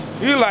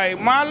You're like,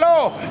 my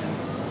Lord.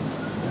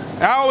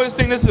 I always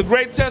think this is a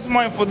great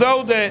testimony for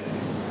those that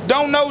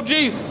don't know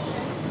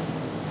Jesus.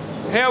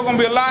 Hell gonna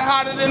be a lot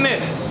hotter than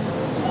this.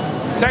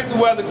 Texas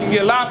weather can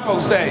get a lot of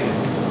folks saved.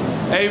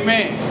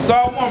 Amen. So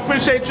I want to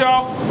appreciate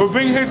y'all for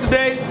being here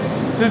today.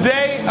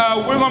 Today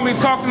we're going to be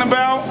talking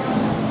about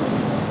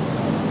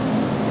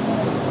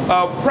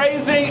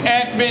praising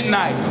at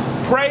midnight.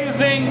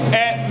 Praising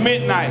at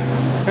midnight.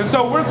 And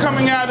so we're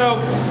coming out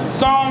of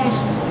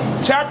Psalms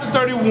chapter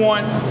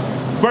 31,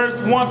 verse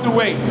 1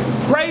 through 8.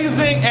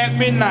 Praising at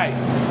midnight.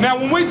 Now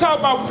when we talk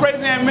about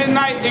praising at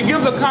midnight, it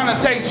gives a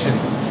connotation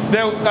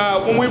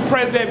that when we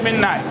praise at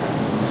midnight,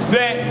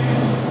 that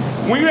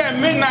when you're at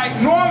midnight,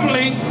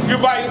 normally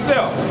you're by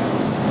yourself.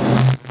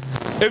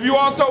 If you're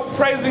also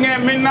praising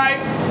at midnight,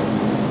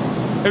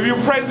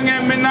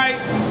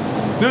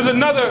 there's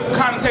another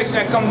connotation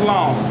that comes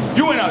along.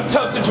 You're in a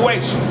tough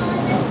situation.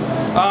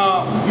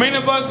 Many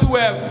of us who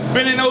have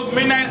been in those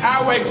midnight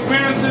hour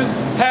experiences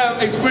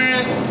have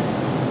experienced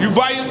you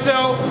by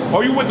yourself,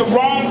 or you with the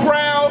wrong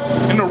crowd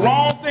and the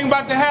wrong thing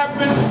about to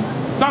happen.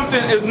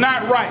 Something is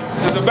not right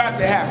is about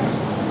to happen.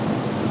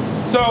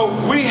 So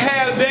we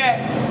have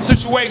that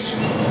situation.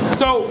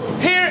 So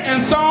here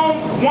in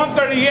Psalm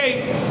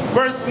 138,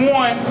 verse 1,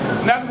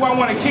 and that's what I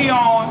want to key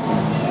on.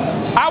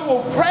 I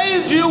will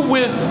praise you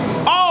with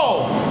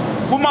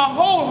my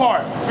whole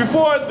heart.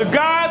 Before the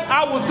gods,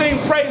 I will sing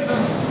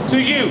praises to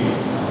you.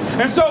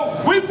 And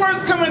so we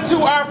first come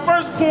into our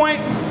first point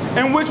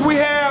in which we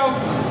have,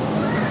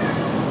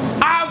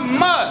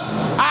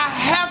 I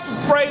have to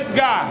praise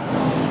God.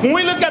 When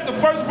we look at the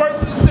first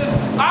verse, it says,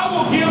 I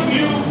will give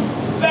you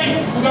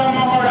thanks with all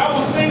my heart. I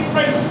will sing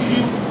praises to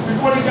you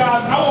before the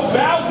gods. I will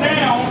bow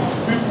down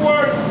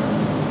before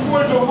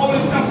your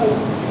holy temple,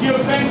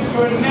 give thanks to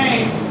your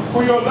name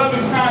for your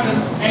loving kindness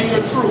and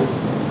your truth.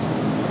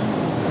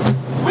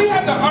 We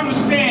have to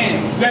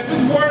understand that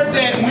this word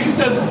that when he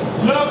says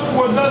love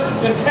towards us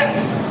is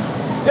heaven.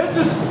 This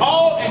is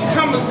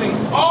all-encompassing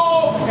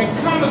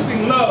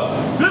love.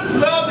 This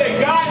love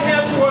that God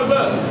has towards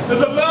us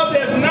is a love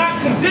that is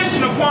not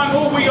conditioned upon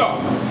who we are.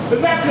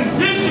 It's not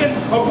conditioned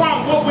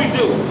upon what we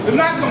do. It's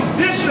not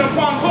conditioned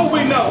upon who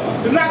we know.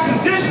 It's not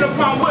conditioned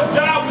upon what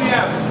job we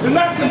have. It's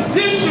not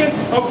conditioned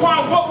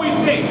upon what we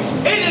think.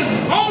 It is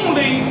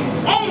only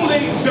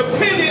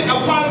dependent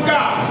upon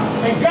God.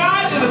 And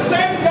God is the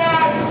same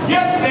God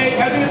yesterday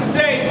as he is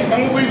today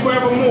and will be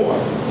forevermore.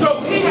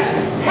 So he has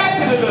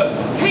hesitated us.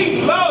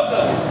 He loves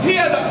us. He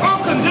has an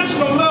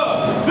unconditional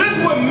love. This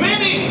is what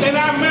many in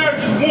our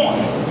marriages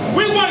want.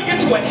 We want to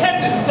get to a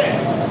hesitant state.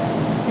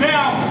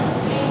 Now,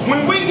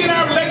 when we get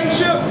our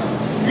relationship,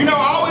 you know,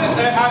 as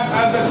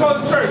I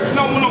told the church, you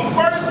know, when the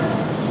first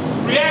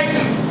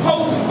reaction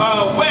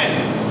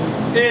post-wedding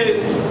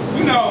is,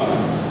 you know,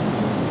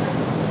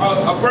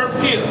 a birth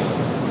pill.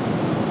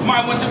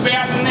 Might went to the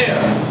bathroom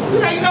there.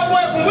 You know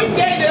what? When we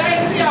dated,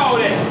 I didn't see all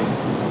that.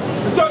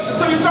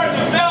 So you start to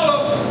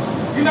develop,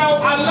 you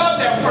know, I love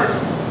that person.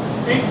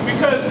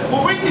 Because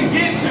what we can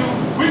get to,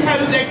 we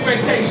have this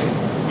expectation.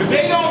 If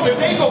they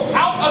go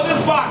out of this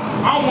box,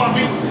 I don't want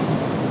to be with them.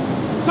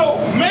 So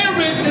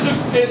marriage is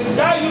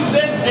God used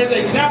that as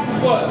an example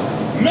for us.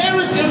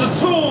 Marriage is a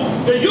tool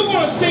that you're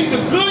going to see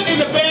the good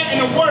and the bad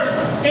and the worst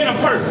in a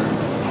person.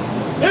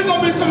 There's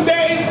going to be some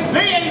days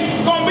they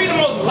ain't going to be the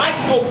most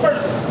likable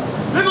person.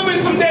 There's going to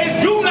be some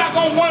days you're not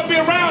going to want to be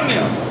around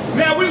them.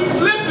 Now we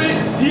flip it,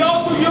 he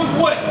also used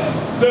what?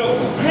 The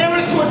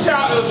parent to a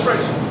child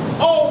illustration.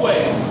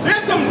 Always.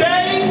 There's some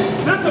days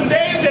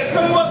that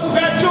some of us who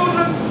got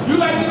children, you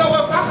like, you know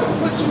what, if I could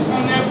put you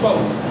on that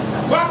boat.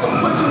 Well, I can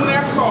put you in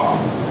that car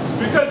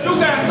because you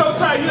got so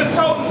tired. You done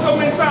told them so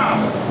many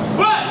times.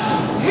 But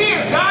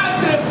here,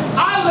 God says,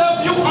 I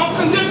love you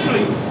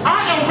unconditionally.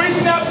 I am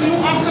reaching out to you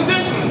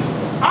unconditionally.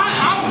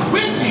 I'm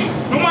with you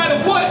no matter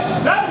what.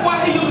 That's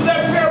why he uses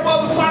that parable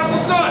of the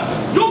prodigal son.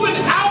 You've been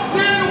out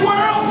there in the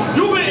world.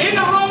 You've been in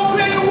the whole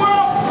thing in the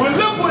world. But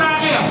look what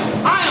I am.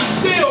 I am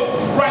still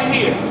right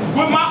here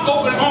with my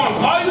open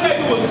arms. All you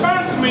had to do was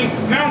turn to me.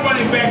 Now I'm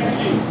running back to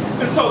you.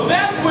 And so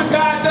that's what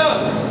God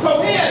does.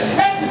 So he has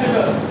hesitant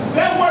us.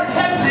 That word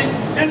hesitant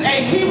is a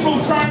Hebrew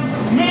term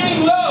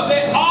meaning love.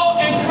 That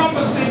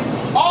all-encompassing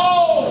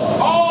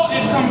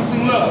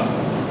love.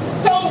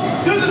 So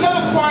there's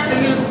another part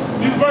in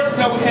these verses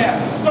that we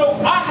have. So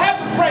I have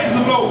to praise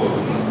the Lord.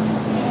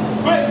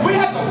 But we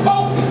have to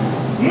focus.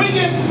 When we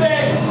get to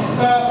that,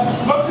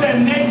 go to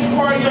that next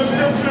part of your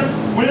scripture,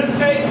 when it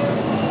states,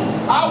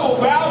 I will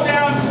bow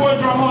down towards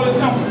your holy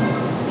temple.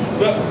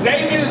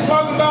 David is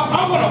talking about,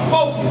 I'm going to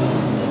focus.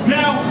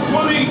 Now,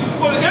 for the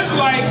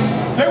Israelites,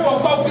 they will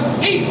focus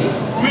east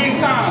many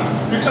times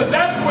because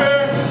that's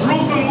where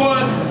Jerusalem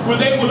was, where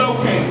they were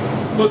located.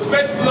 So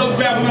especially for those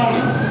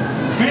Babylonians.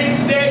 Many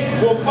today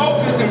will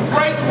focus and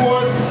pray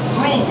towards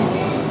Jerusalem.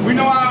 We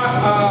know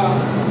our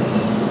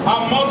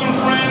Muslim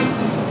friends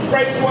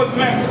pray towards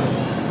Mecca.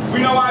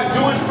 We know our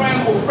Jewish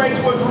friends will pray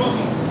towards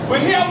Jerusalem. But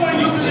here I want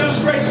to use this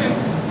illustration.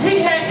 He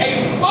had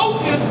a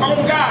focus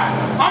on God.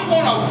 I'm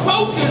going to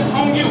focus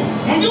on you.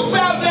 When you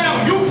bow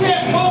down, you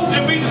can't move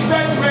and be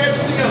distracted by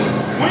everything else.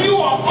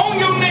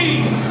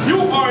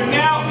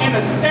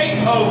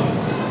 of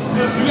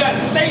just, you got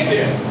to stay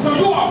there. So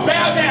you are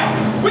bowed down.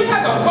 We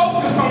have to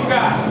focus on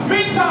God.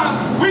 Many times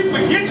we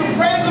forget to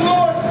praise the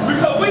Lord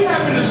because we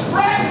have been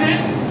distracted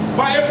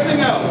by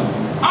everything else.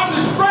 I'm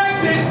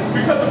distracted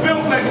because the bill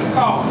collector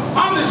called.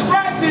 I'm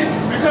distracted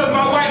because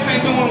my wife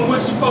ain't doing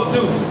what she's supposed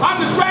to do. I'm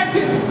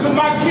distracted because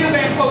my kids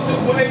ain't supposed to do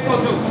what they're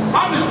supposed to do.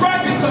 I'm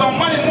distracted because on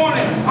Monday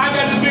morning I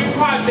got this big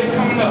project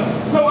coming up.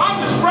 So I'm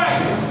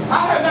distracted.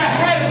 I have not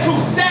had a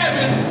true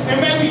Sabbath in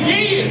maybe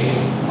years.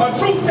 A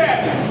true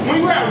Sabbath.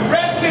 When you have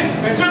rested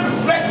and just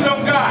reflected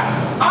on God.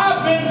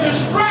 I've been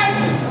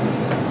distracted.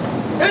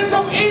 And it's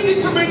so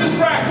easy to be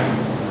distracted.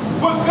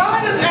 But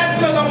God is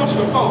asking us, I want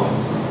you to focus.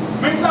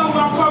 Many times when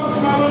I'm talking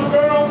to my little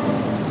girl,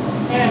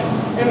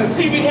 and the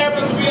TV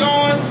happens to be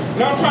on,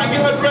 and I'm trying to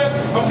get her dressed,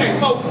 I'm saying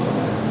focus.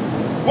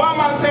 Why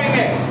am I saying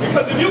that?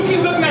 Because if you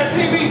keep looking at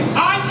TV,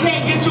 I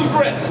can't get you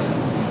dressed.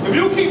 If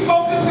you keep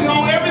focusing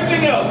on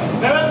everything else,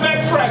 now let's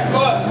backtrack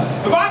for us.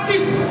 If I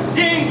keep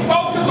getting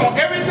focused on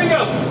everything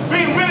else,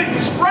 being really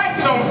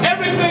distracted on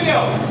everything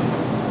else,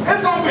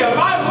 it's going to be a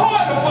lot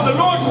harder for the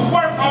Lord to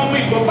work on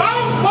me. But if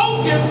I'm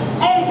focused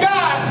on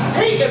God,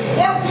 He is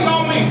working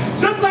on me.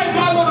 Just like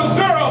my little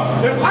girl,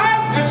 if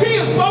she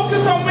is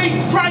focused on me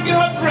trying to get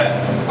her dressed,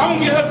 I'm going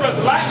to get her dressed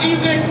a lot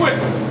easier and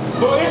quicker.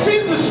 But if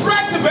she's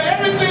distracted by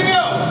everything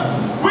else,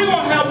 we're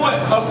going to have what?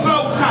 A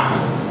slow time.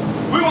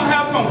 We're going to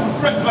have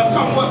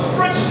somewhat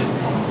friction.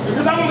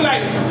 Because I'm going to be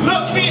like,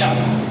 look here.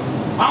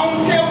 I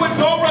don't care what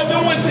Dora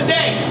doing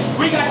today.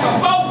 We got to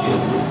focus.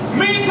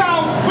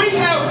 Meantime, we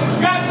have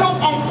got so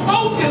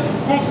unfocused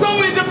on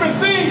so many different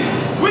things,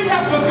 we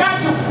have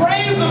forgot to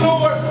praise the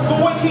Lord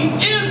for what He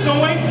is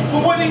doing,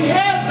 for what He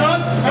has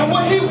done, and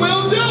what He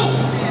will do.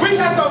 We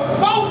have to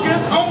focus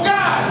on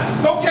God.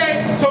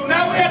 Okay, so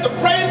now we have to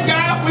praise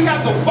God, we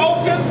have to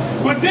focus,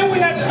 but then we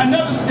have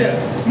another step.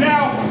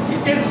 Now,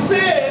 it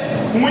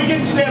says, when we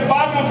get to that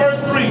bottom of verse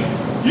 3,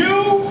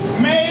 you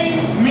made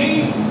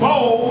me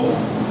bold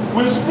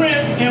with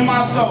strength in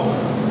my soul.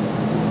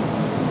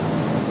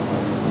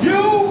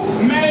 You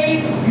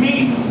made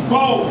me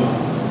bold.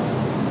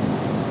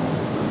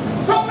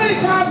 So many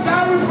times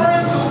God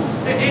refers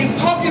to, He's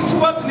talking to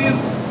us and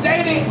He's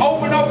stating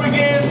over and over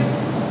again,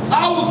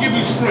 I will give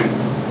you strength.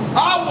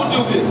 I will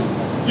do this.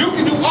 You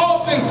can do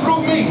all things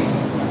through me.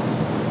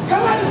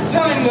 God is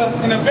telling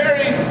us in a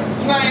very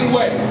plain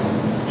way,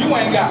 you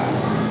ain't got it.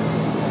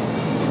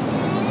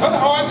 That's a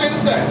hard thing to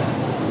say.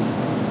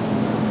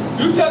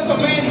 You tell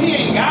some man he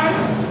ain't got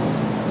it.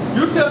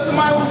 You tell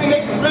somebody who think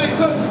they can really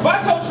cook. If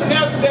I told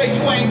Chanel today,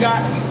 you ain't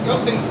got it, your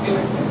singing skill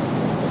ain't that.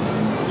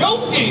 Your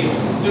skill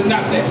is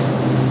not that.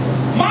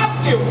 My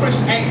skill,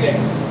 Christian, ain't that.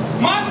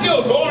 My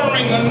skill,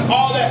 lowering and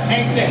all that,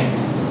 ain't that.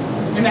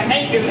 And the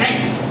ain't is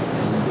ain't.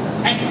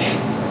 Ain't that.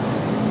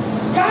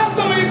 God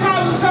so many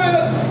times is telling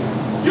us,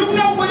 you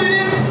know what it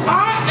is?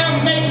 I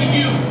am making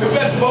you the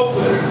best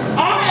vocalist.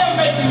 I am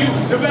making you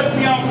the best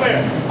piano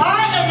player.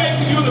 I am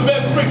making you the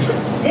best preacher.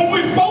 When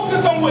we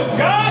focus on what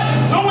God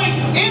is doing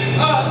in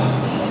us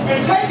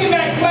and taking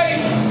that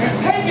clay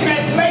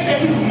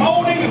that He's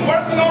molding and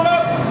working on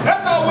us,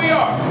 that's all we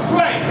are,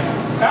 clay.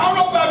 Now, I don't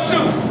know about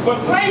you, but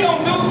clay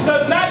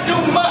does not do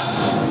much.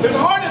 It's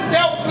hard to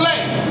sell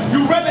clay.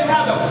 You rather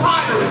have the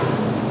pottery.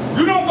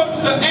 You don't go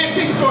to the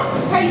antique store,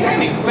 hey, you got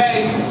any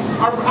clay?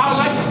 I'd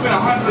like to spend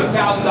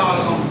 $100,000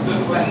 on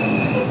this clay.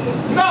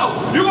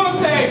 No, you're going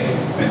to say,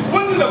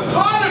 what does the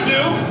potter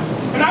do?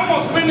 And I'm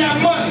going to spend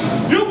that money.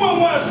 You wouldn't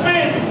want to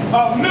spend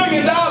 $1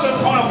 million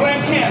on a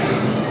blank canvas.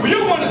 But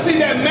you want to see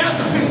that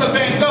masterpiece of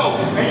Van Gogh,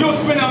 and you'll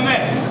spend on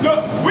that. Look,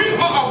 we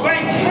are a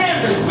blank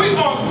canvas. We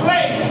are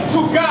clay to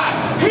God.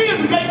 He is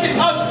making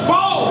us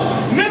bold.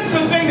 And this is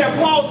the thing that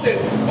Paul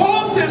said.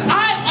 Paul says,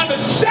 I am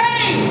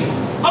unashamed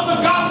of the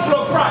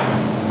gospel of Christ.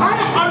 I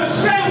am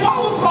unashamed. Why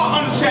was Paul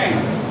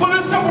unashamed? For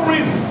this simple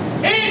reason.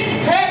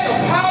 It had the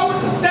power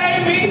to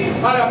save me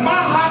out of my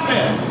hot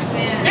mess.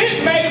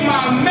 It made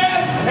my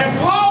mess, and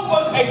Paul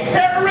was a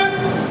terrorist.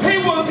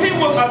 He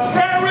was a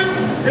terrorist.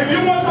 If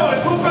you want to go to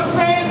Ku Klux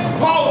Klan,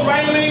 Paul was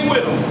right in there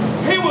with him.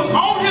 He was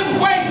on his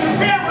way to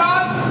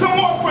terrorize some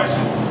more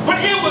Christians.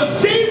 But it was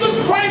Jesus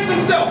Christ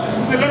Himself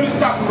who said, let me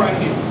stop you right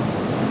here.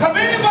 Have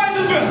anybody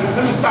just been,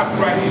 let me stop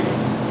you right here.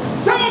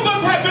 Some of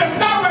us have been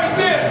stopped right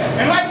there.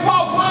 And like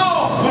Paul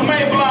was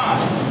made blind.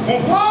 When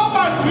Paul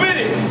got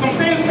submitted, some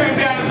things came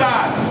down his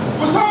eyes.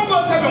 Well, some of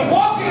us have been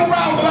walking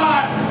around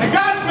blind, and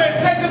God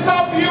said, take this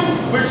off of you,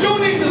 but you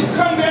need to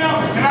come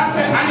down. And I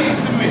said, I need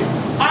to submit.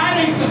 I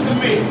need to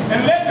submit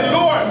and let the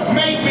Lord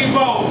make me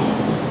bold.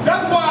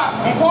 That's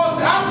why when Paul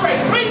said, I prayed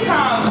 3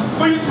 times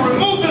for you to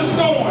remove this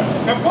thorn.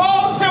 And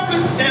Paul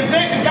simply,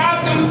 and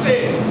God simply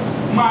said,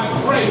 my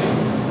grace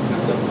is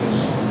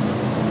sufficient.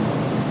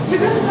 See,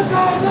 this is what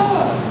God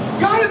does.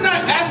 God is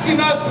not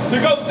asking us to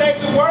go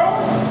save the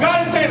world.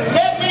 God is saying,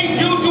 let me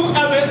use you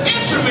as an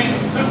instrument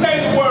to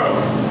save the world.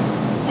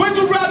 Would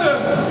you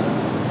rather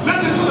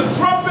listen to the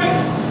trumpet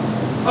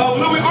of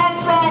Louis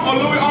Armstrong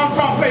or Louis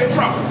Armstrong play a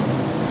trumpet?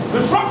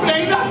 The trumpet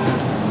ain't nothing.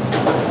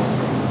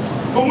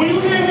 But when you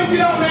hear him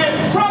get on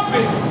that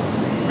trumpet,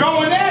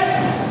 going at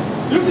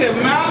it, you say,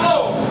 my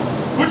Lord,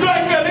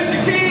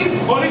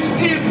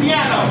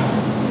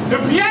 The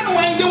piano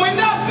ain't doing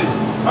nothing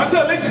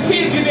until let your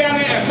kids get down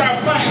there and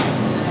start playing.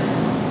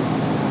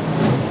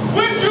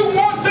 Would you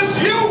want just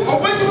you,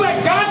 or would you let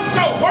God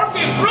start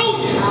working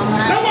through you?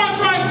 That's what I'm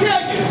trying to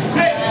tell you.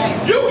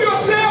 That you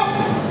yourself,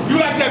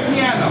 you like that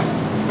piano.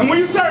 And when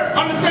you start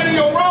understanding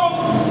your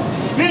role,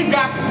 then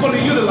God can fully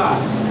utilize.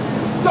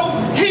 So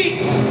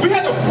we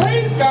have to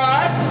praise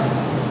God,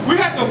 we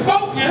have to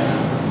focus,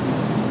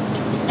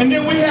 and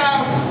then we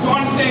have to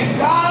understand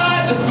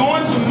God is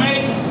going to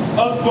make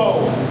us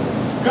bold.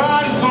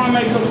 God is going to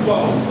make us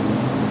bold.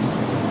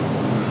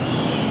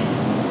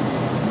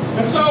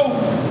 And so,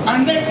 our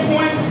next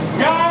point,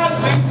 God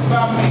thinks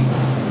about me.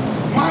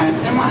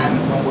 Am I in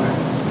somewhere?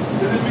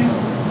 Is it me?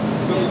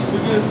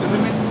 We good? Is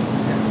it me?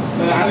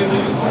 I didn't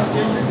leave this one.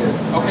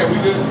 Okay, we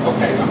good?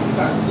 Okay,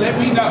 let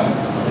me know.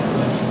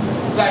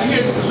 Like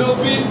here, just a little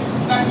bit,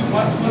 not too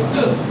much, but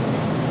good.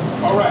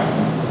 All right.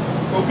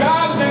 So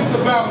God thinks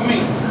about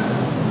me.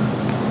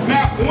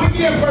 Now, when we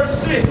get in verse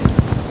 6,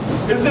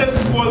 it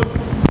says,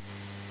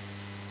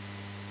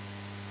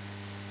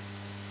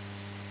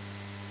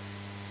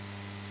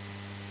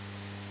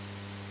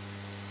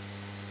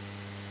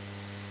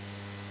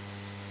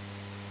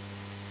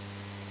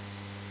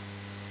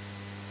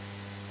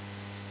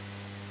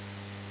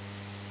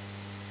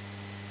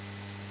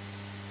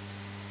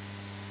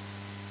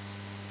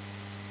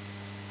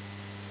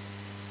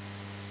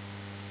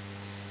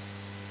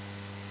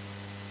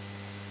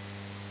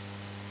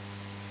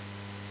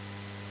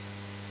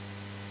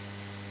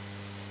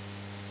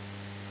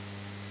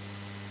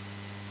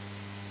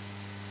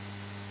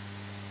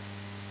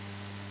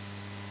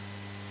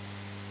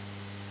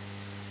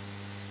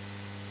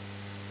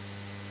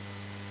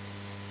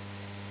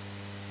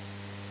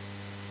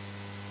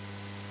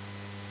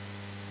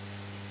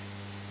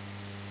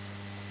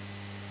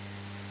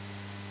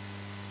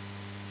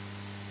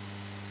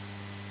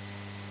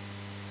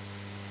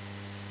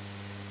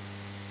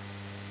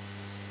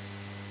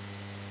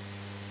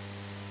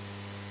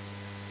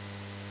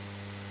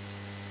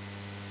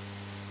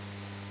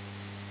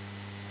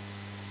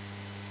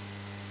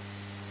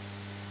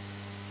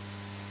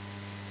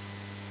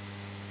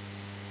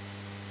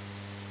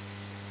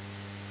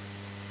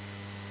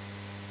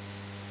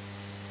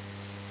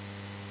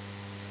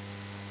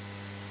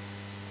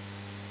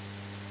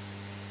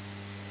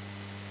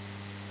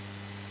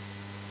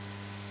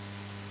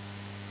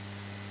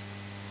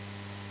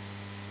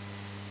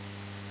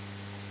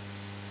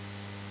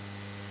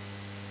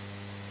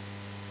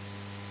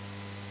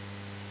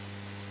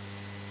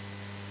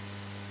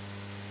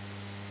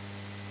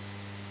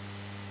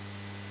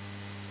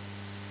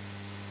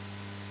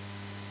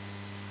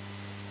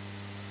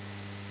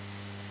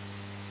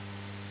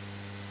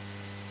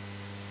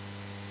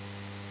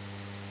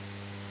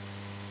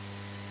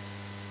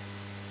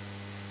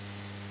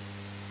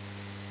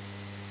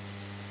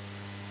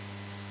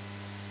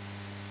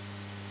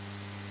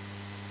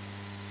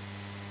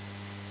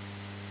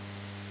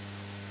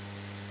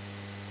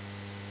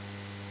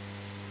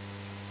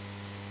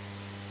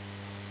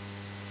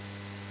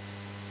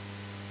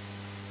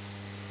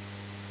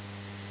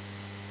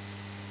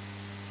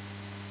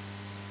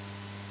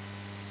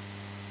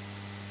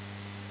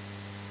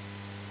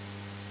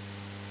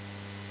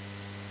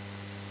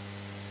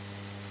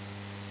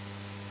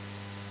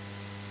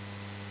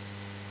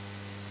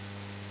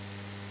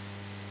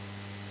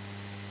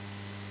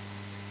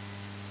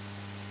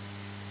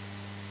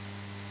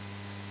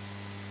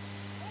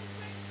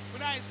 for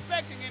not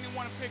expecting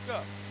anyone to pick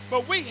up.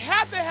 But we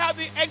have to have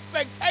the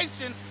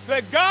expectation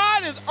that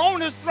God is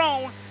on his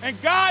throne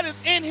and God is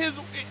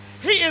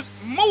he is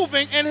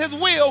moving in his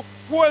will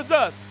towards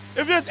us.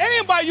 If there's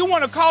anybody you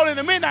want to call in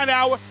the midnight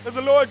hour, it's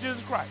the Lord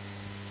Jesus Christ.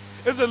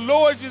 It's the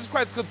Lord Jesus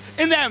Christ. Because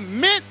in that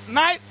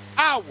midnight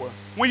hour,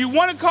 when you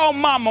want to call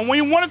mama,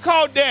 when you want to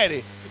call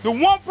daddy, the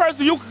one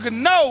person you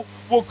can know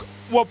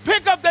will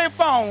pick up their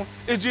phone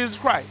is Jesus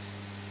Christ.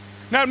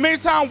 Now, many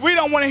times we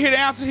don't want to hear the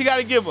answer he got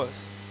to give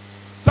us.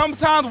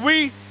 Sometimes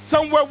we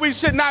somewhere we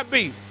should not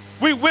be.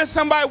 We with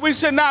somebody we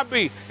should not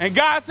be. And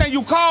God saying,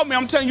 you called me,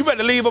 I'm telling you, you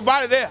better leave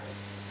about it there.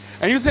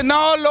 And you say,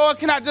 no, Lord,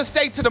 can I just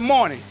stay to the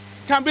morning?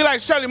 Can I be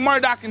like Shirley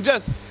Murdoch and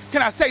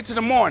can I stay to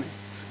the morning?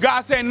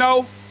 God said,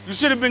 no, you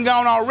should have been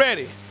gone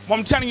already. But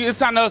I'm telling you, it's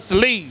time for us to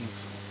leave.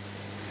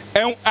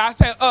 And I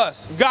say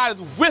us. God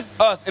is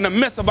with us in the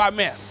midst of our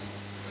mess.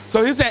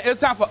 So he said, it's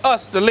time for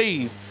us to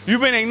leave.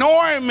 You've been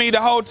ignoring me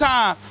the whole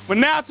time, but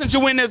now since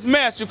you're in this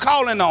mess, you're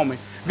calling on me.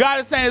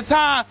 God is saying it's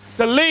time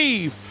to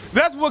leave.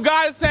 That's what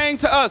God is saying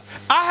to us.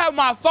 I have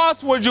my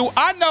thoughts towards you.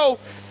 I know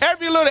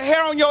every little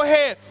hair on your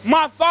head,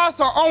 my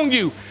thoughts are on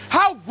you.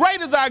 How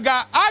great is our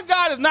God? Our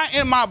God is not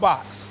in my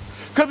box.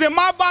 Because in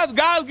my box,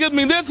 God gives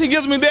me this, he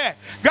gives me that.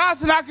 God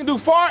said I can do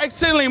far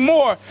exceedingly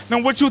more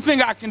than what you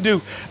think I can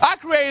do. I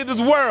created this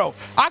world.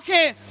 I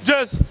can't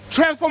just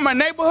transform my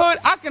neighborhood.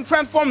 I can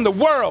transform the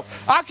world.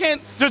 I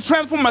can't just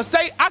transform my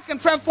state. I can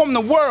transform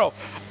the world.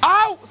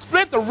 I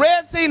split the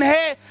Red Sea and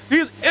had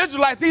these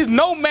Israelites, these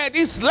nomads,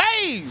 these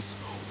slaves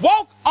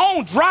walk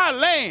on dry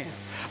land.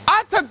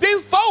 I took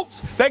these folks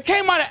that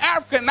came out of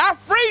Africa and I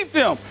freed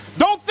them.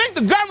 Don't think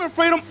the government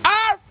freed them.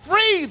 I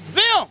freed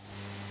them.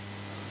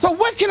 So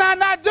what can I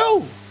not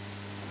do?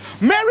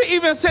 Mary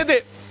even said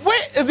that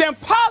what is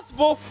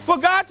impossible for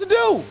God to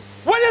do?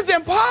 What is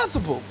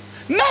impossible?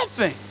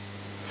 Nothing.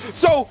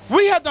 So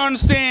we have to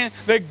understand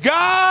that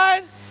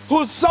God,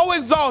 who is so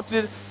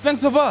exalted,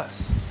 thinks of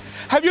us.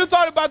 Have you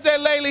thought about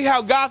that lately,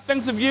 how God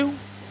thinks of you?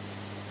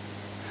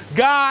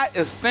 God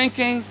is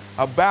thinking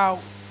about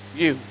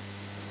you.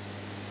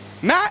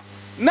 Not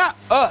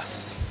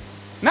us,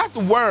 not the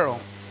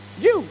world,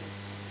 you.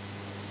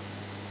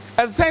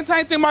 At the same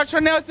time, think about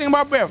Chanel, think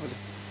about Beverly.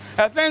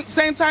 At the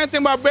same time,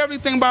 think about Beverly,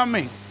 think about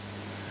me.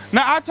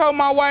 Now, I told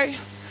my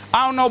wife,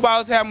 I don't know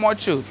about us to have more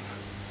children.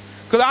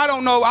 Because I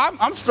don't know,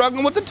 I'm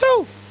struggling with the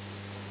two.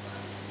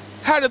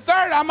 Had a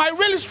third, I might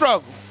really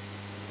struggle.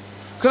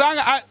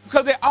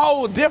 Because they're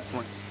all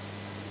different.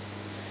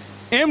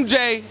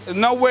 MJ is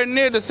nowhere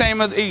near the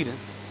same as Eden.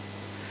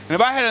 And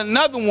if I had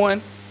another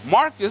one,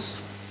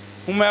 Marcus,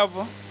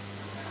 whomever,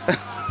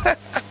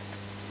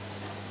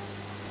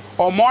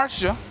 or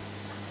Marcia,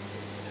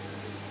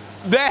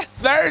 that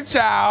third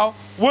child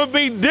would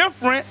be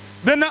different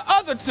than the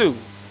other two.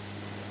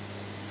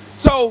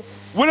 So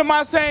what am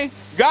I saying?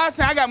 God's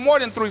saying I got more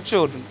than 3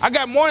 children. I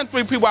got more than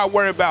 3 people I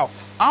worry about.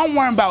 I'm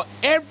worrying about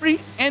every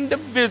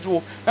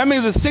individual. That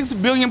means there's 6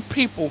 billion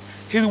people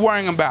he's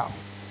worrying about.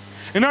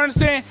 And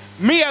understand,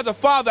 me as a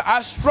father,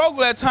 I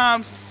struggle at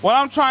times when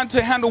I'm trying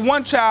to handle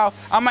one child.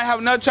 I might have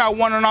another child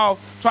wandering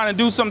off, trying to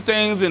do some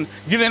things and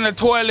get in the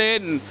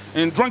toilet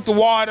and drink the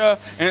water.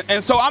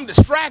 And so I'm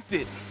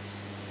distracted.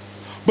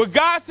 But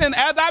God said,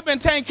 as I've been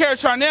taking care of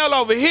Charnel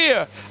over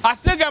here, I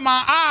still got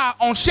my eye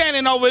on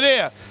Shannon over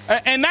there.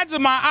 And not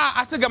just my eye,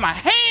 I still got my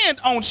hand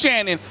on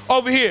Shannon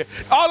over here.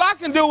 All I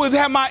can do is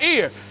have my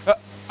ear.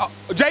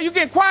 Jay, you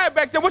getting quiet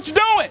back there. What you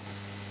doing?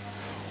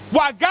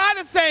 While God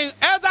is saying,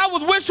 as I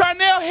was with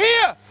Charnel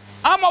here,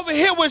 I'm over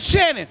here with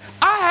Shannon.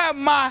 I have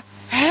my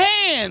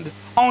hand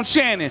on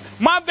Shannon.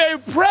 My very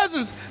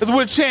presence is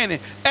with Shannon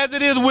as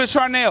it is with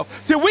Charnel.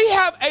 See, we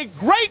have a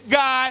great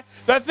God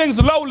that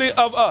thinks lowly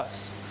of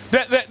us.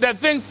 That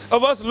thinks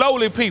of us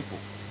lowly people.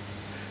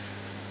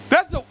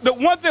 That's the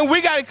one thing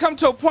we got to come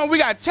to a point we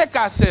got to check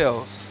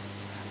ourselves.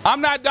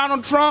 I'm not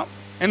Donald Trump,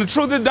 and the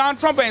truth is Donald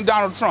Trump ain't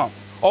Donald Trump.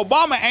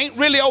 Obama ain't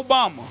really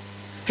Obama.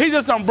 He's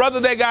just some brother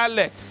that got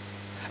elected.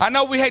 I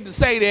know we hate to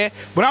say that,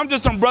 but I'm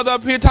just some brother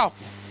up here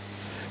talking.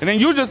 And then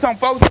you just some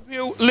folks up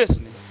here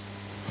listening.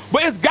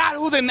 But it's God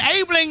who's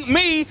enabling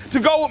me to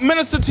go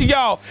minister to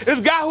y'all.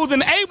 It's God who's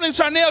enabling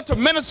Charnel to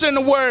minister in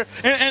the word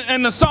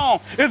and the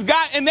song. It's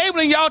God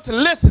enabling y'all to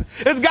listen.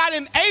 It's God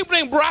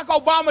enabling Barack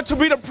Obama to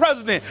be the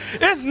president.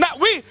 It's not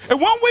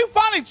and when we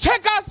finally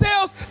check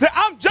ourselves that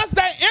I'm just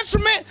that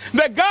instrument,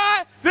 that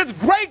God, this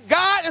great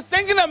God is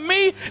thinking of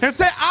me and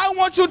say, I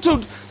want you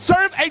to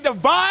serve a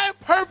divine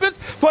purpose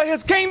for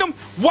his kingdom.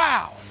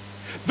 Wow.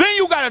 Then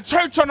you got a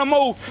church on the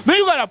move. Then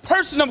you got a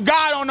person of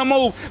God on the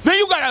move. Then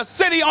you got a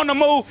city on the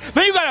move.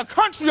 Then you got a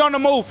country on the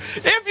move.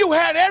 If you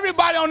had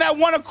everybody on that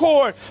one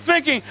accord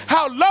thinking,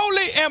 how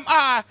lowly am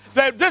I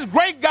that this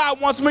great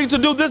God wants me to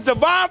do this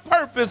divine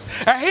purpose,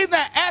 and he's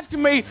not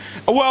asking me,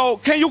 well,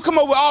 can you come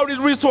up with all these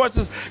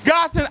resources?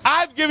 God said,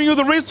 I've given you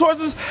the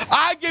resources.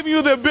 I've given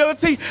you the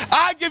ability.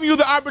 I've given you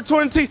the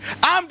opportunity.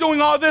 I'm doing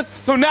all this,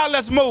 so now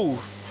let's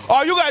move.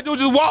 All you got to do is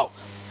just walk.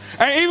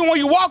 And even when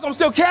you walk, I'm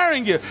still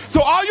carrying you.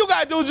 So all you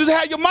got to do is just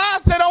have your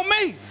mind set on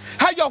me.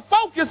 Have your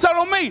focus set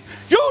on me.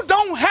 You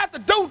don't have to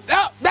do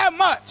that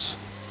much.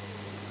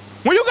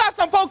 When you got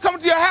some folks coming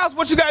to your house,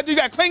 what you got to do? You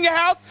got to clean your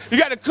house. You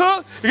got to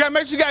cook. You got to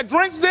make sure you got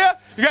drinks there.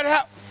 You got to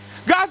have.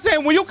 God said,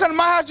 when you come to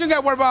my house, you ain't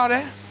got to worry about all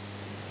that.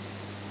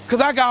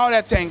 Because I got all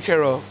that taken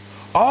care of.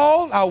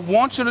 All I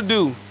want you to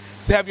do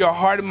is have your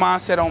heart and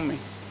mind set on me.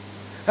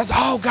 That's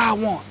all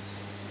God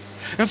wants.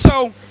 And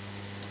so,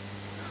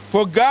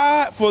 for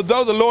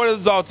though the Lord is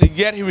exalted,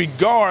 yet he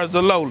regards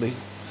the lowly.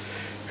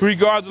 He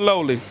regards the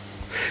lowly.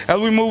 As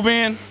we move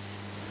in,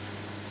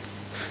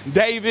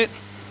 David,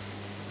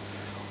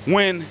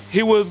 when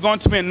he was going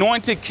to be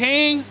anointed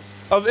king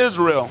of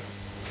Israel,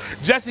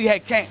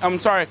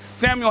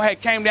 Samuel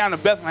had came down to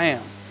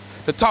Bethlehem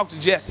to talk to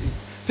Jesse,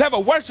 to have a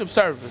worship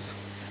service,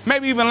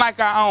 maybe even like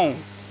our own.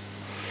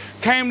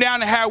 Came down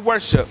to have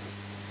worship.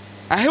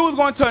 And he was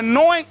going to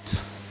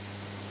anoint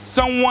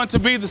someone to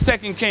be the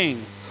second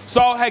king.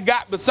 Saul had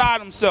got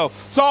beside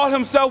himself. Saul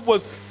himself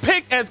was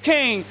picked as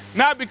king,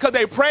 not because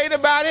they prayed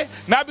about it,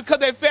 not because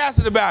they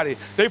fasted about it.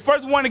 They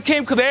first wanted a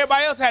king because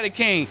everybody else had a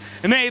king.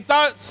 And they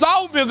thought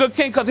Saul would be a good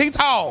king because he's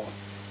tall.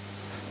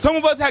 Some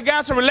of us have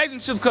gotten some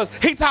relationships because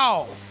he's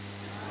tall.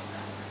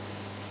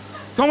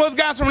 Some of us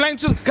got some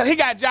relationships because he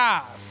got a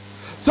job.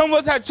 Some of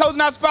us have chosen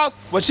our spouse,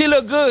 well, she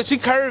look good, she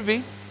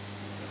curvy,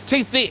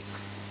 she thick.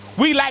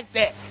 We like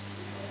that.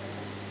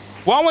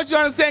 Well, I want you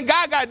to understand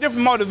God got a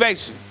different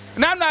motivation.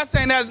 And I'm not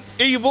saying that's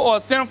evil or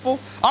sinful.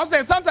 I'm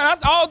saying sometimes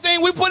that's the whole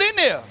thing we put in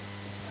there.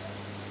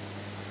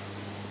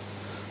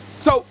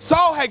 So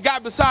Saul had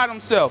got beside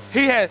himself.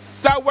 He had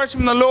started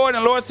worshiping the Lord,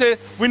 and the Lord said,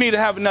 we need to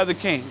have another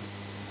king.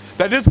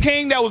 That this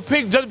king that was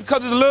picked just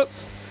because of his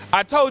looks,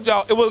 I told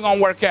y'all it wasn't going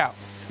to work out.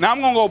 Now I'm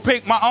going to go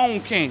pick my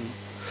own king.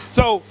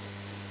 So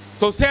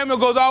Samuel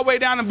goes all the way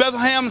down to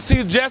Bethlehem and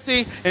sees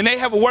Jesse, and they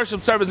have a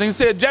worship service. And he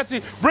said,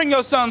 Jesse, bring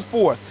your sons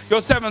forth,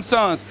 your 7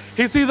 sons.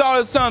 He sees all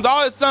his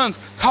sons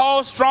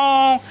tall,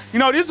 strong. You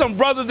know, these are some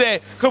brothers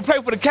that could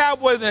play for the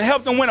Cowboys and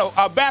help them win a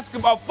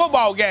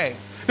football game.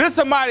 This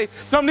some of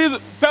these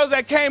fellas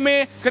that came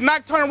in could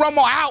knock Tony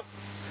Romo out.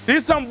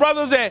 These some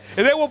brothers that if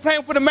they were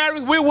playing for the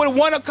Mavericks, we would have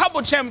won a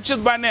couple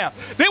championships by now.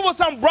 There were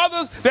some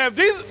brothers that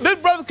if these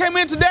brothers came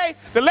in today,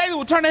 the ladies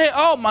would turn their head,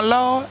 oh, my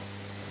Lord,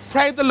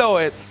 praise the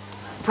Lord.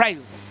 Praise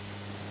him.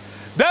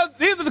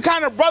 These are the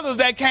kind of brothers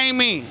that came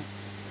in.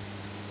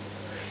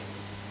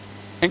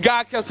 And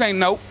God kept saying,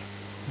 nope,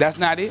 that's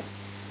not it.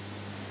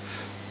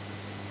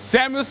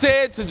 Samuel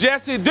said to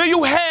Jesse, do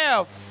you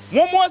have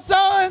one more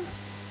son?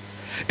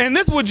 And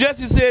this is what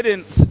Jesse said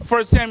in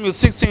 1 Samuel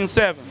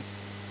 16:7.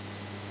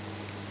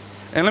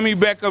 And let me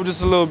back up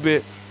just a little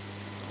bit.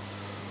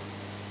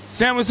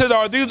 Samuel said,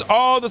 are these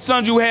all the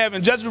sons you have?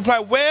 And Jesse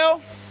replied, well,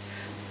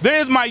 there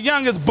is my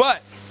youngest,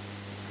 but.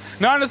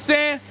 Now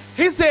understand?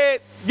 He said,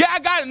 yeah, I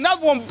got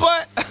another one,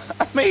 but,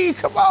 I mean,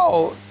 come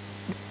on.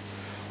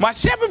 My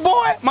shepherd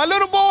boy, my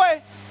little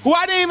boy, who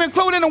I didn't even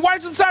include in the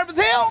worship service,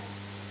 him?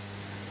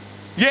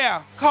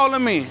 Yeah, call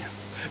him in.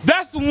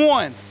 That's the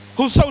one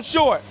who's so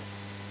short,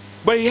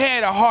 but he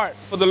had a heart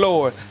for the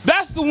Lord.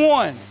 That's the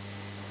one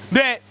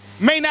that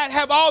may not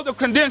have all the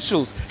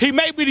credentials. He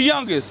may be the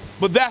youngest,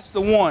 but that's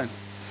the one.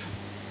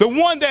 The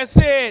one that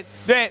said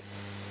that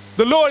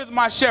the Lord is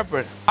my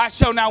shepherd, I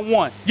shall not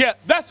want. Yeah,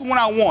 that's the one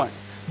I want.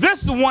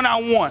 This is the one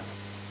I want.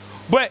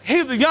 But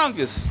he's the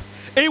youngest.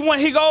 And when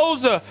he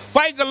goes to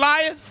fight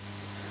Goliath,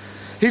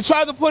 he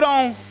tried to put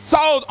on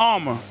Saul's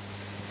armor.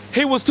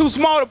 He was too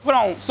small to put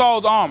on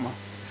Saul's armor.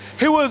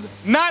 He was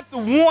not the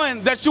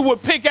one that you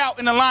would pick out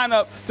in the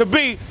lineup to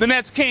be the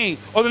next king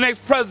or the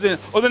next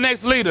president or the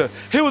next leader.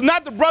 He was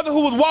not the brother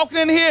who was walking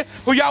in here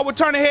who y'all would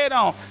turn the head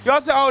on.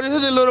 Y'all say, oh, this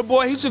is a little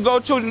boy. He should go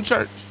to children's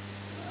church.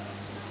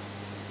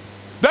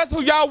 That's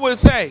who y'all would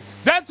say.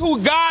 That's who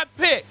God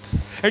picked.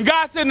 And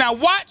God said, now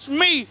watch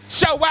me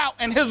show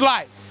out in his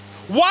life.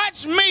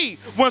 Watch me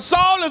when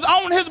Saul is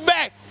on his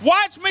back.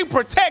 Watch me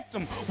protect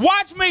him.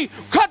 Watch me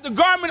cut the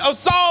garment of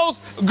Saul's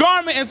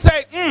garment and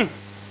say,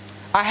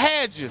 I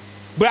had you,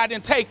 but I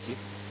didn't take you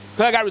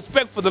because I got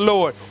respect for the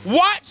Lord.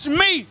 Watch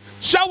me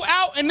show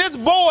out in this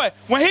boy.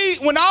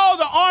 When all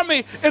the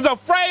army is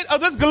afraid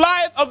of this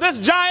Goliath, of this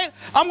giant,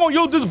 I'm going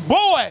to use this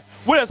boy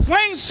with a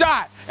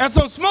slingshot and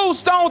some smooth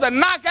stones to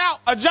knock out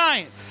a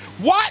giant.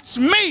 Watch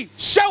me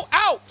show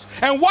out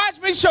and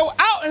watch me show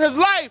out in his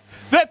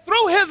life that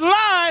through his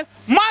line,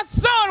 my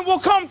son will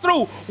come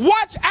through.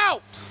 Watch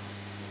out.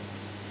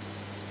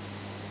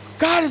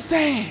 God is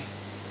saying,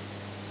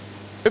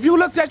 if you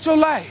looked at your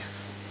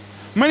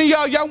life, many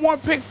of y'all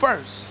weren't picked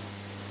first.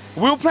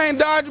 We were playing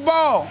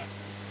dodgeball.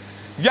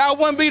 Y'all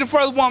wouldn't be the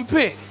first one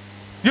picked.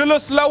 You're a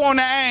little slow on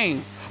the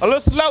aim, a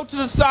little slow to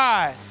the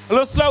side, a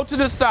little slow to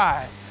the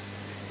side.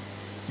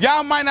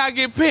 Y'all might not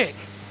get picked.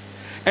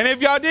 And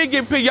if y'all did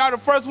get picked, y'all the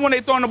first one they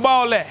throwing the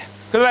ball at.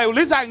 Because like, well, at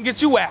least I can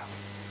get you out.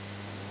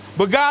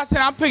 But God said,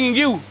 I'm picking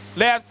you,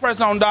 last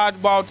person on the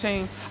dodgeball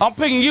team. I'm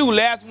picking you,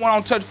 last one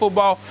on touch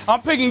football.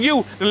 I'm picking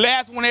you, the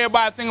last one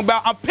everybody think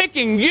about. I'm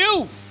picking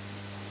you.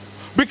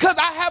 Because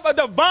I have a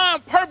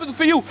divine purpose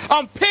for you.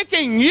 I'm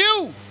picking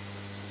you.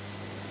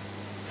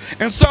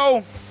 And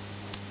so,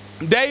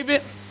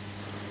 David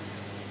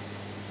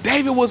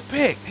was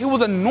picked. He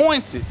was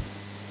anointed.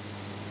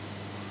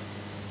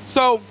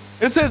 So,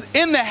 it says,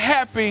 in the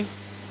happy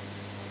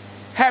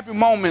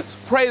moments,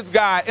 praise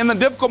God. In the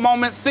difficult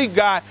moments, seek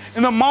God.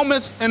 In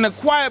the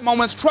quiet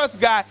moments, trust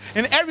God.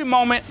 In every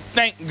moment,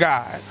 thank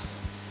God.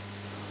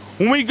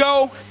 When we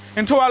go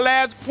into our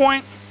last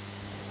point,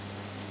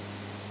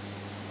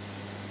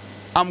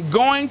 I'm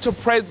going to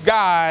praise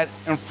God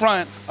in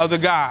front of the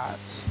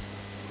gods.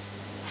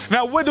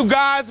 Now, what do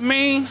gods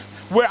mean?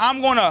 Where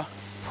I'm going to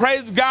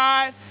praise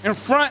God in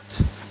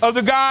front of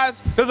the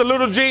gods, there's a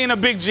little G and a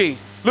big G.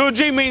 Little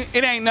G means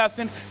it ain't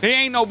nothing. There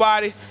ain't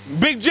nobody.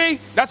 Big G,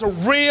 that's a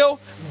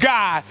real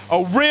God,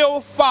 a real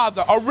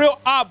father, a real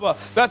Abba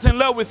that's in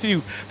love with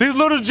you. These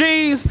little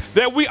G's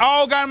that we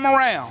all got them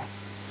around.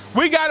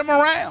 We got them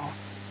around.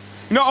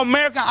 You know,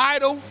 American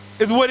Idol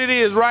is what it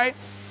is, right?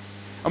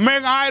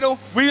 American Idol,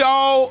 we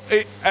all,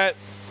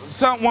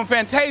 when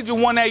Fantasia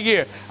won that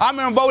year, I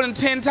remember voting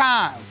 10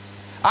 times.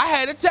 I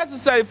had a test to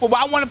study for,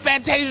 but I wanted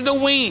Fantasia to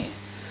win.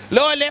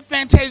 Lord, let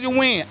Fantasia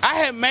win. I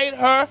had made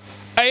her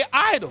an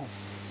idol.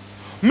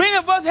 Many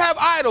of us have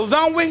idols,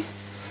 don't we?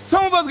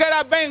 Some of us got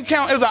our bank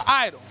account as an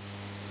idol.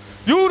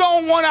 You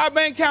don't want our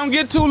bank account to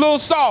get too little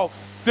soft,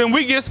 then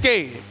we get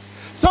scared.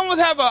 Some of us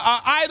have an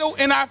idol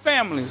in our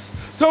families.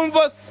 Some of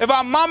us, if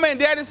our mama and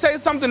daddy say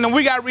something, then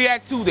we got to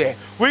react to that.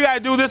 We got to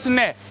do this and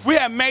that. We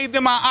have made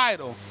them our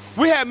idol.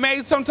 We have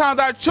made sometimes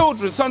our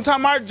children,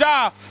 sometimes our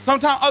job,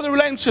 sometimes other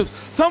relationships.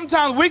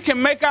 Sometimes we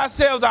can make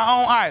ourselves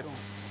our own idol.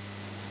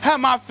 How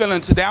am I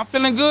feeling today? I'm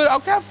feeling good?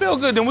 Okay, I feel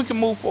good. Then we can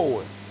move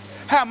forward.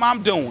 How am I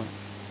doing?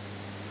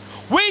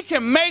 We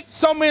can make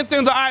so many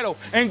things an idol.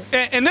 And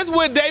this is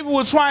what David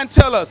was trying to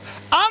tell us.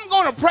 I'm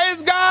going to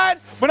praise God,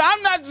 but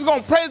I'm not just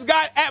going to praise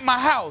God at my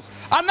house.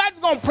 I'm not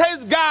just going to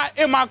praise God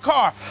in my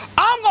car.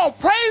 I'm going to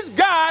praise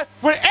God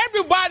where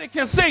everybody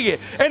can see it.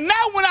 And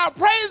now when I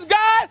praise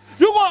God,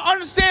 you're going to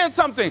understand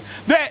something.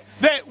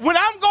 That when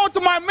I'm going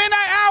through my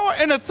midnight hour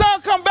and the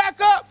sun come back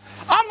up,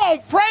 I'm going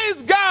to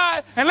praise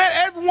God and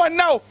let everyone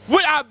know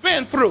what I've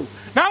been through.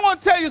 Now, I'm going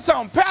to tell you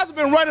something. Pastor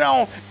been running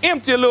on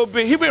empty a little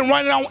bit. He been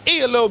running on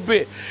E a little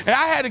bit. And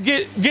I had to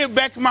get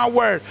back in my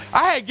word.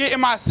 I had to get in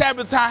my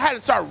Sabbath time. I had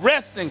to start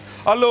resting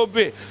a little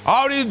bit.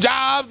 All these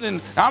jobs, and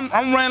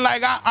I'm running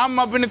like I'm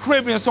up in the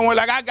Caribbean somewhere.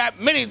 Like I got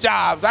many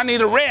jobs. I need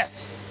to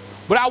rest.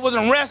 But I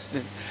wasn't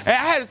resting. And I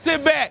had to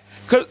sit back.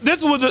 Because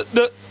this was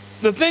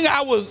the thing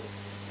I was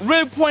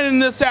really pointing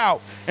this out.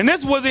 And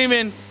this wasn't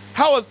even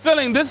how I was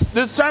feeling.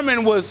 This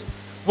sermon was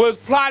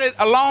plotted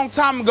a long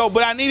time ago,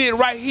 but I needed it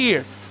right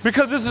here.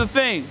 Because this is the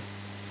thing.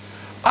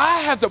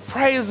 I have to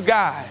praise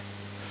God.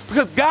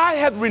 Because God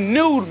has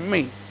renewed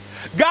me.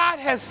 God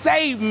has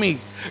saved me.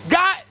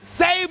 God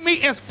saved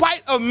me in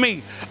spite of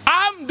me.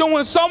 I'm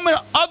doing so many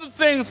other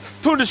things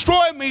to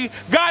destroy me.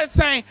 God is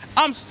saying,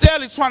 I'm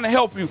still trying to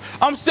help you.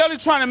 I'm still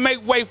trying to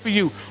make way for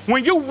you.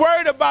 When you're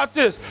worried about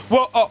this,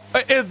 well,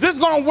 is this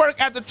going to work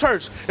at the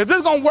church? Is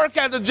this going to work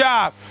at the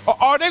job? Or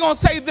are they going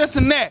to say this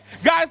and that?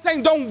 God is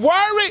saying, don't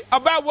worry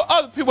about what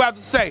other people have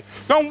to say.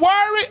 Don't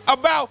worry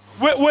about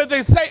what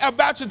they say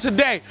about you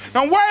today.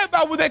 Don't worry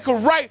about what they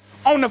could write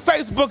on the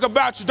Facebook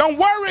about you. Don't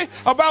worry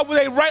about what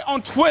they write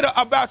on Twitter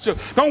about you.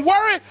 Don't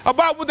worry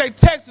about what they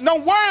text.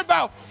 Don't worry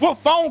about what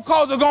phone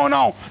calls are going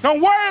on. Don't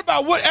worry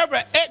about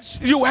whatever ex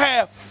you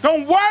have.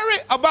 Don't worry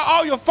about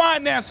all your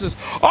finances.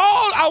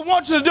 All I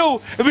want you to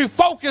do is be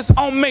focused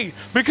on me,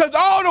 because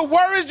all the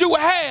worries you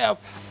have,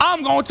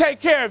 I'm going to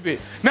take care of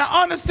it.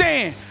 Now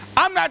understand,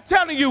 I'm not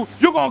telling you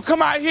you're going to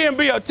come out here and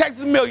be a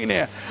Texas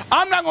millionaire.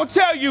 I'm not going to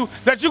tell you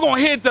that you're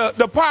going to hit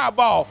the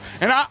Powerball.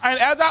 And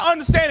as I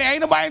understand it,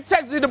 ain't nobody in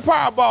Texas hit the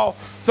Powerball.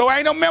 So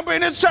ain't no member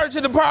in this church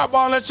hit the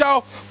Powerball unless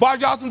y'all bought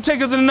y'all some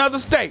tickets in another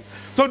state.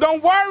 So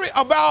don't worry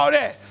about all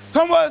that.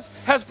 Some of us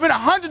have spent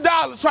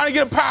 $100 trying to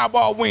get a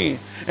Powerball win.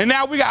 And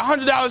now we got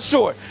 $100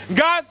 short.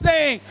 God's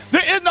saying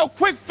there is no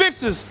quick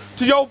fixes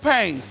to your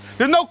pain.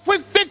 There's no quick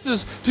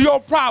fixes to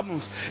your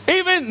problems.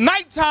 Even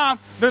nighttime,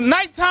 the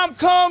nighttime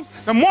comes,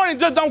 the morning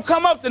just don't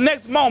come up the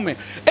next moment.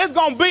 It's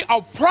going to be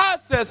a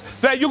process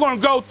that you're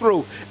going to go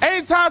through.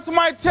 Anytime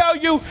somebody tell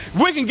you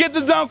we can get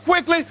this done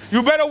quickly,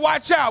 you better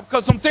watch out,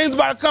 because some things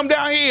about to come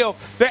downhill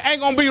that ain't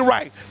going to be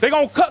right. They're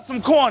going to cut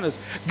some corners.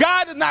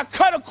 God does not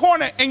cut a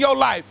corner in your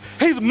life.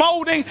 He's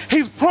molding,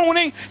 he's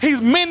pruning,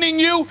 he's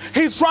mending you.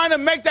 He's trying to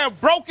make that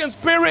broken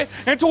spirit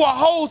into a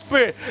whole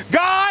spirit.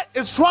 God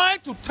is trying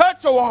to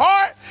touch your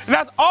heart. And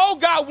that's all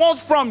God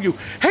wants from you.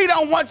 He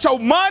don't want your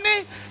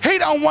money. He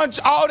don't want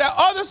all that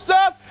other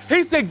stuff.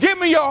 He said, give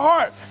me your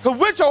heart, because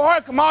with your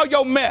heart come all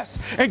your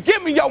mess. And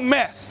give me your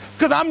mess,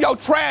 because I'm your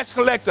trash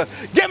collector.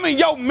 Give me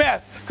your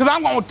mess, because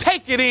I'm going to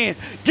take it in.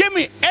 Give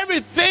me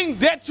everything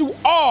that you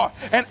are,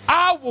 and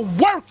I will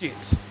work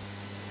it.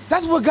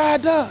 That's what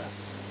God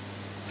does.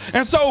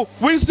 And so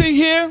we see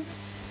here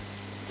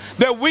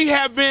that we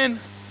have been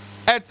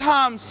at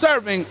times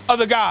serving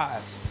other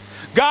gods.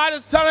 God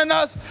is telling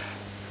us,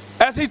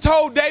 as he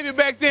told David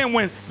back then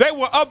when they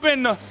were up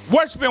in the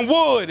worshiping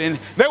wood and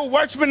they were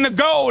worshiping the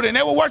gold and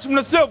they were worshiping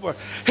the silver.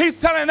 He's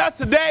telling us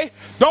today,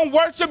 don't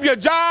worship your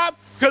job,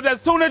 because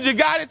as soon as you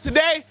got it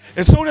today,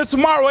 as soon as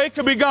tomorrow it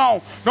could be gone.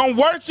 Don't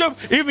worship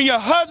even your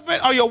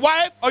husband or your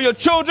wife or your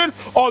children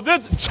or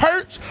this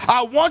church.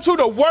 I want you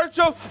to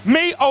worship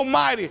me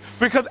Almighty,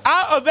 because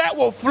out of that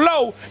will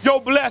flow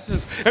your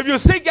blessings. If you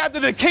seek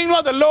after the kingdom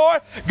of the Lord,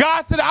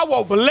 God said, I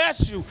will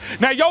bless you.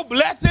 Now your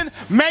blessing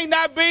may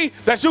not be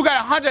that you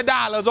got $100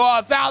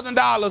 or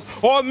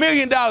 $1,000 or $1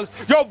 million.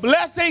 Your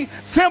blessing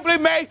simply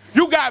may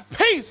you got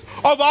peace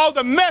of all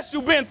the mess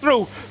you've been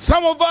through.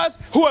 Some of us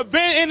who have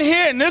been in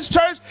here in this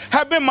church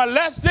have been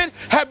molested,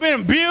 have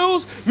been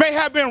abused, may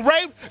have been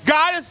raped.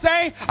 God is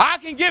saying, I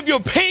can give you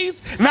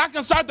peace, and I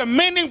can start the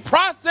mending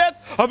process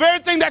of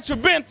everything that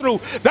you've been through.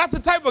 That's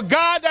the type of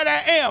God that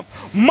I am.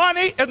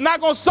 Money is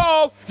not going to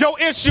solve your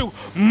issue.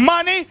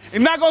 Money is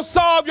not going to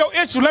solve your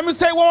issue. Let me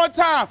say it one more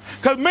time,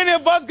 because many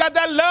of us got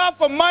that love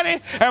for money,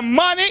 and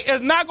money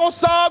is not going to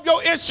solve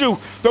your issue.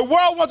 The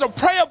world wants to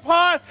prey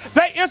upon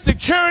their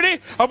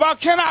insecurity about,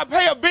 can I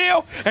pay a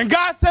bill? And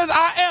God says,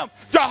 I am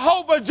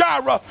Jehovah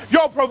Jireh,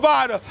 your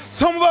provider.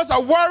 Some of us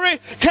are worried,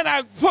 can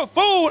I put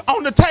food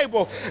on the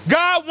table?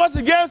 God once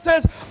again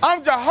says,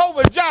 I'm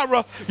Jehovah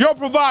Jireh, your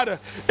provider.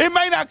 It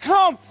may not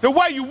come the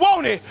way you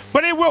want it,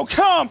 but it will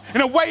come in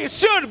the way it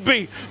should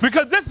be,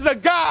 because this is a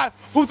God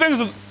who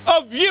thinks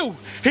of you.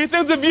 He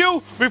thinks of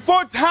you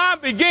before time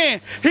began.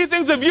 He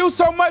thinks of you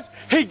so much,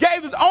 he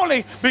gave his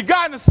only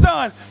begotten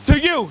son to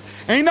you.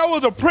 And you know, it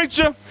was a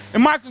preacher,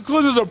 in my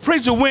conclusion, a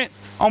preacher went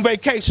on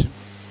vacation.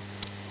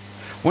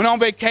 Went on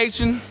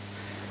vacation.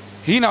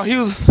 He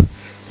was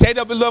saved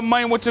up his little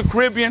money, went to the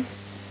Caribbean.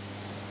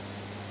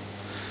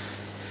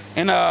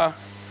 And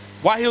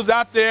while he was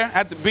out there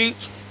at the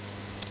beach,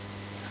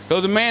 there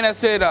was a man that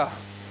said,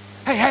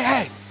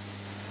 hey,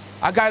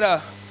 I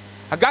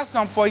got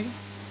something for you.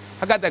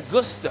 I got that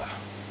good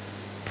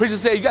stuff. Preacher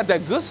said, you got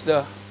that good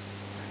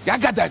stuff? Yeah, I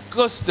got that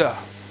good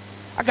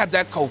stuff. I got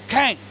that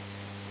cocaine.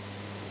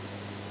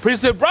 Preacher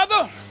said,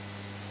 brother,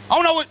 I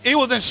don't know what, he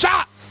was in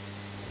shock.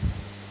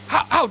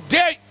 How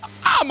dare you?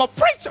 I'm a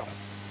preacher.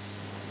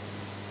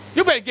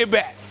 You better get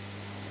back.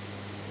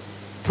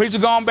 Preacher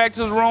gone back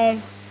to his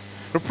room.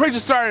 The preacher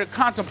started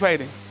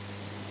contemplating.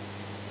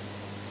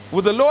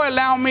 Would the Lord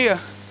allow me a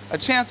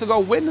chance to go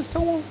witness to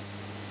him?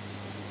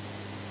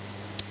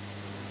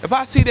 If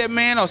I see that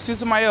man or see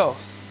somebody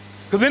else.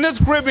 Because in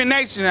this Caribbean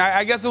nation,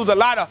 I guess there was a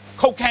lot of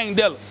cocaine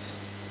dealers.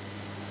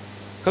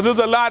 Because there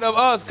was a lot of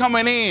us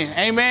coming in.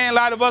 Amen? A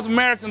lot of us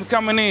Americans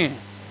coming in.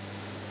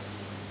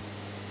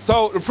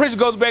 So the preacher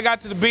goes back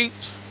out to the beach.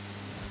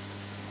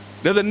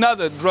 There's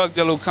another drug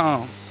dealer who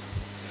comes.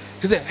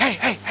 He said,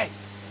 hey,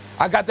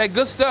 I got that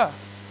good stuff.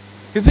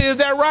 He said, is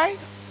that right?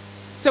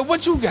 He said,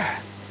 what you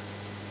got?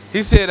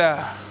 He said,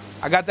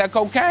 I got that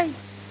cocaine.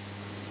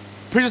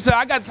 Preacher said,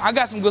 I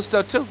got some good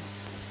stuff too.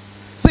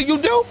 He said, you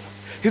do?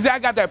 He said, I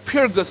got that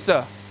pure good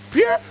stuff.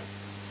 Pure?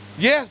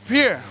 Yes,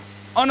 pure.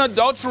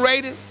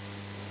 Unadulterated.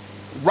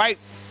 Right,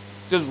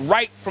 just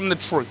right from the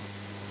tree.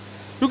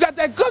 You got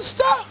that good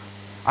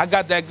stuff? I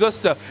got that good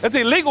stuff. It's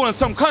illegal in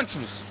some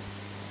countries.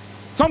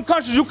 Some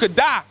countries you could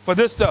die for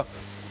this stuff.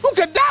 You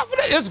could die for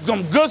this. It's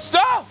some good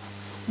stuff.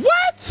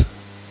 What?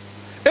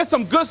 It's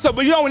some good stuff,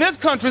 but you know in this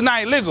country it's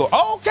not illegal.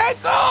 Okay,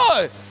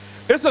 good.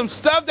 It's some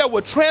stuff that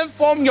will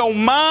transform your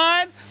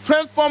mind,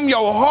 transform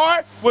your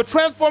heart, will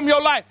transform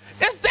your life.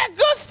 It's that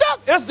good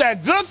stuff. It's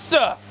that good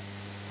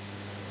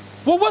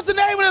stuff. Well, what's the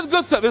name of this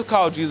good stuff? It's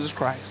called Jesus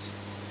Christ.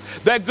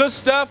 That good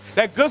stuff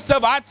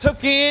I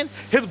took in,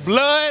 his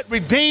blood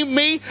redeemed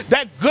me.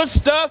 That good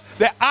stuff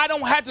that I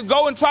don't have to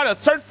go and try to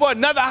search for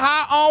another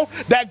high on.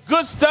 That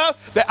good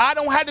stuff that I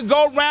don't have to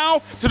go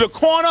around to the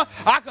corner.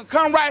 I can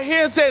come right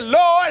here and say,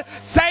 Lord,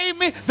 save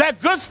me.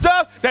 That good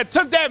stuff that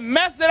took that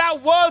mess that I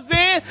was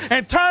in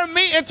and turned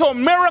me into a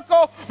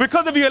miracle.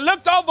 Because if you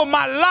looked over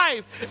my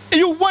life,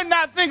 you would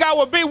not think I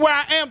would be where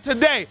I am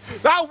today.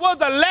 I was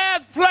the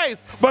last place,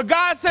 but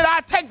God said,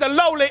 I take the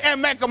lowly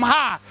and make them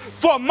high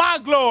for my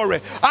glory.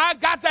 I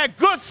got that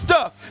good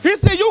stuff. He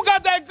said, you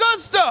got that good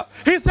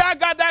stuff. He said, I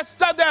got that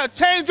stuff that'll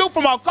change you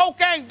from a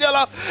cocaine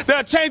dealer,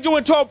 that'll change you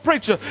into a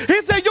preacher. He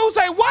said, you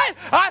say what?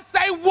 I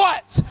say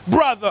what,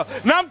 brother?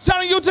 And I'm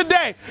telling you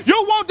today, you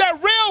want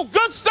that real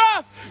good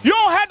stuff? You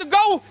don't have to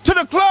go to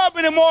the club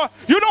anymore.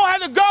 You don't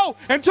have to go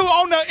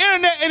on the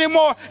internet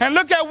anymore and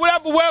look at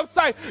whatever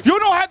website. You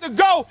don't have to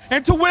go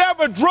into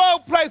whatever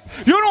drug place.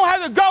 You don't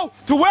have to go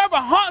to whatever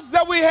hunts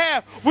that we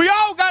have. We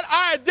all got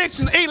our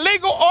addictions,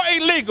 illegal or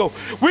illegal.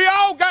 We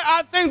all got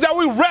our things that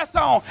we rest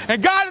on.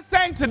 And God is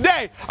saying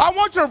today, I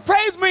want you to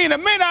praise me in the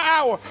midnight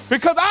hour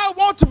because I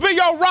want to be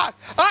your rock.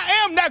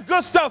 I am that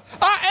good stuff.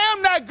 I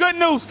am that good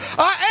news.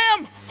 I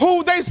am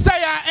who they say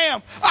I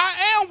am. I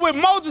am what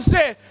Moses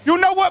said. You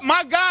know what?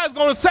 My God is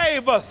going to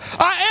save us.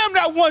 I am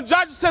that one.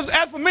 Joshua says,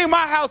 as for me and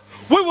my house,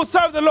 we will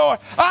serve the Lord.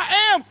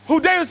 I am who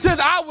David says,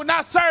 I will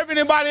not serve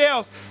anybody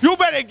else. You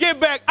better get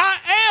back. I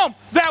am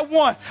that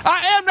one.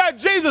 I am that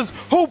Jesus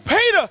who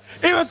Peter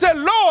even said,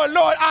 Lord,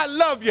 Lord, I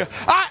love you.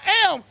 I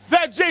am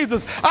that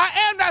Jesus. I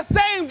am that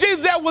same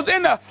Jesus that was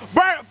in the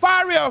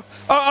fiery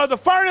of the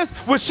furnace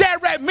with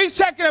Shadrach,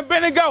 Meshach, and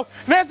Abednego.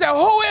 And they said,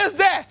 who is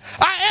that?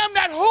 I am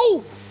that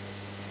who?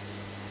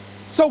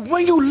 So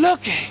when you're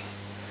looking,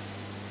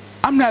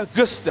 I'm that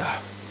good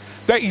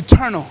stuff, that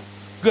eternal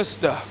good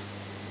stuff.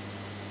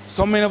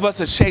 So many of us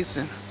are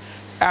chasing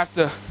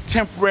after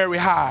temporary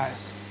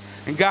highs.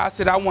 And God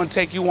said, I want to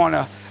take you on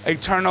an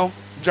eternal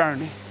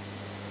journey.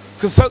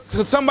 Can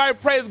somebody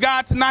praise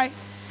God tonight?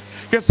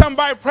 Can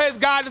somebody praise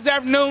God this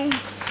afternoon?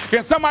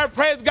 Can somebody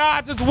praise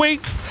God this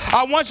week?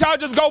 I want y'all to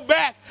just go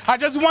back. I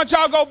just want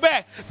y'all to go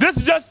back. This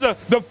is just the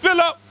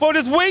fill up for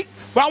this week.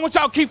 But I want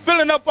y'all to keep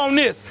filling up on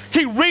this.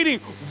 Keep reading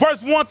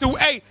verse 1 through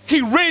 8.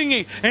 Keep reading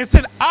it. And it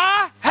said,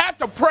 I have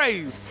to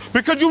praise.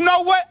 Because you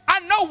know what?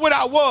 I know what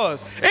I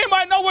was.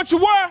 Anybody know what you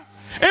were?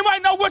 Anybody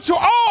know what you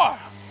are?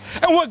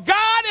 And what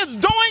God is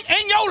doing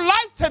in your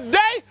life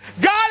today,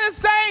 God is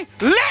saying,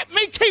 let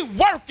me keep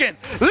working.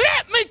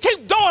 Let me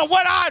keep doing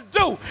what I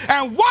do.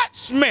 And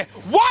watch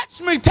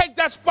me take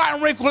that spot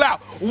and wrinkle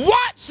out.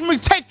 Watch me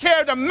take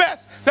care of the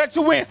mess that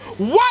you're in.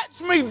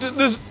 Watch me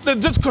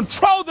just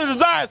control the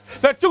desires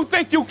that you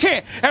think you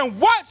can. And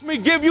watch me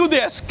give you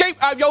the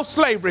escape out of your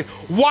slavery.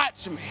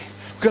 Watch me,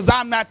 because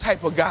I'm that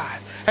type of God.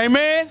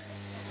 Amen?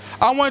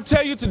 I want to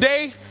tell you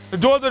today, the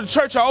doors of the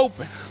church are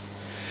open.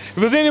 If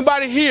there's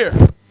anybody here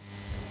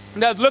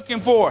that's looking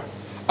for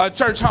a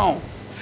church home,